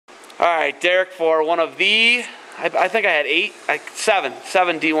All right, Derek, for one of the, I think I had seven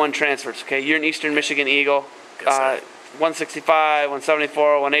D1 transfers. Okay, you're an Eastern Michigan Eagle. Yes, 165,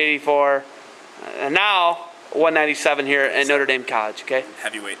 174, 184, and now 197 here at Notre Dame College. Okay.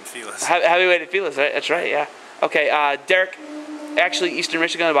 Heavyweight and feelers. Heavyweight and feelers. Right? That's right. Yeah. Okay, Derek. Actually, Eastern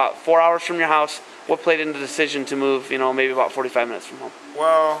Michigan, about 4 hours from your house. What played into the decision to move? Maybe about 45 minutes from home.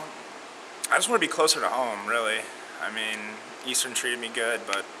 Well, I just want to be closer to home, really. I mean, Eastern treated me good,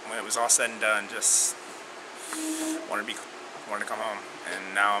 but when it was all said and done, just wanted to come home.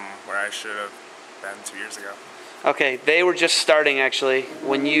 And now I'm where I should have been 2 years ago. Okay, they were just starting actually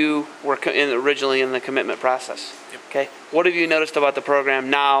when you were originally in the commitment process. Yep. Okay, what have you noticed about the program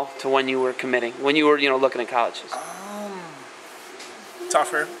now to when you were committing, when you were looking at colleges?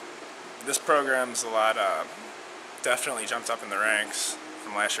 Tougher. This program's a lot. Definitely jumped up in the ranks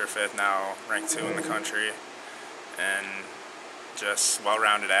from last year 5th, now ranked 2 in the country, and just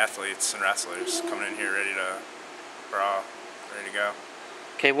well-rounded athletes and wrestlers coming in here ready to brawl, ready to go.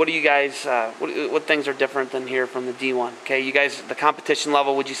 Okay, what do you guys? What things are different than here from the D1? Okay, you guys, the competition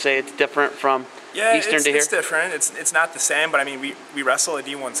level, would you say it's different from Eastern to here? Yeah, it's different. It's not the same, but I mean we wrestle a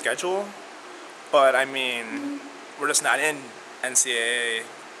D1 schedule, but I mean we're just not in NCAA.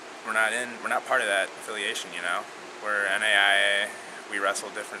 We're not part of that affiliation. We're NAIA. We wrestle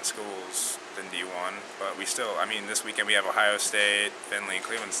different schools than D1, but we still. I mean, this weekend we have Ohio State, Findlay, and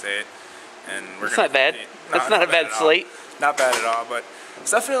Cleveland State, and we're. That's not bad. That's not a bad slate. Not bad at all, but it's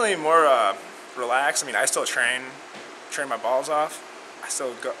definitely more relaxed. I mean, I still train my balls off. I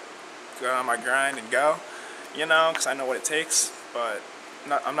still go on my grind and go, because I know what it takes. But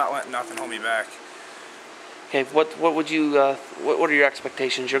I'm not letting nothing hold me back. Okay, what would you? What are your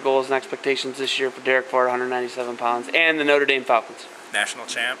expectations? Your goals and expectations this year for Derek Ford, 197 pounds, and the Notre Dame Falcons? National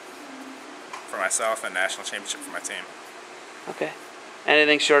champ for myself and national championship for my team. Okay.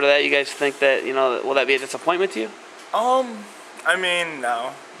 Anything short of that, you guys think that will that be a disappointment to you? I mean,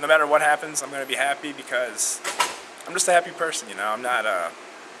 no. No matter what happens, I'm gonna be happy because I'm just a happy person. I'm not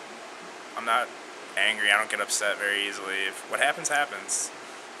angry. I don't get upset very easily. If what happens, happens,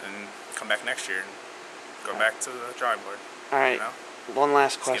 and come back next year and go back to the drawing board. All right. One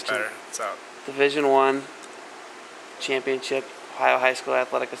last Let's question. get better. What's up? Division I championship, Ohio High School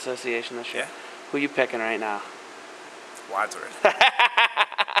Athletic Association this year. Yeah. Who you picking right now? Wadsworth.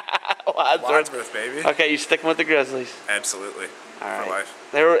 Wadsworth, baby. Okay, you sticking with the Grizzlies? Absolutely. All right. For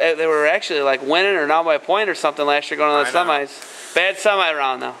life. They were actually like winning or not by a point or something last year going on the semis. Bad semi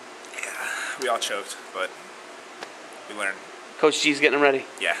round though. Yeah, we all choked, but we learned. Coach G's getting them ready.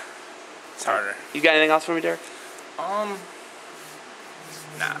 Yeah, it's harder. You got anything else for me, Derek? Nah.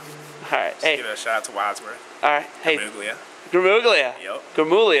 All right. Just give a shout out to Wadsworth. All right. Hey. Gramuglia. Yep.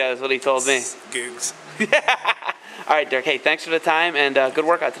 Gramuglia is what he told me. Googs. All right, Derek. Hey, thanks for the time and good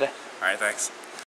workout today. All right, thanks.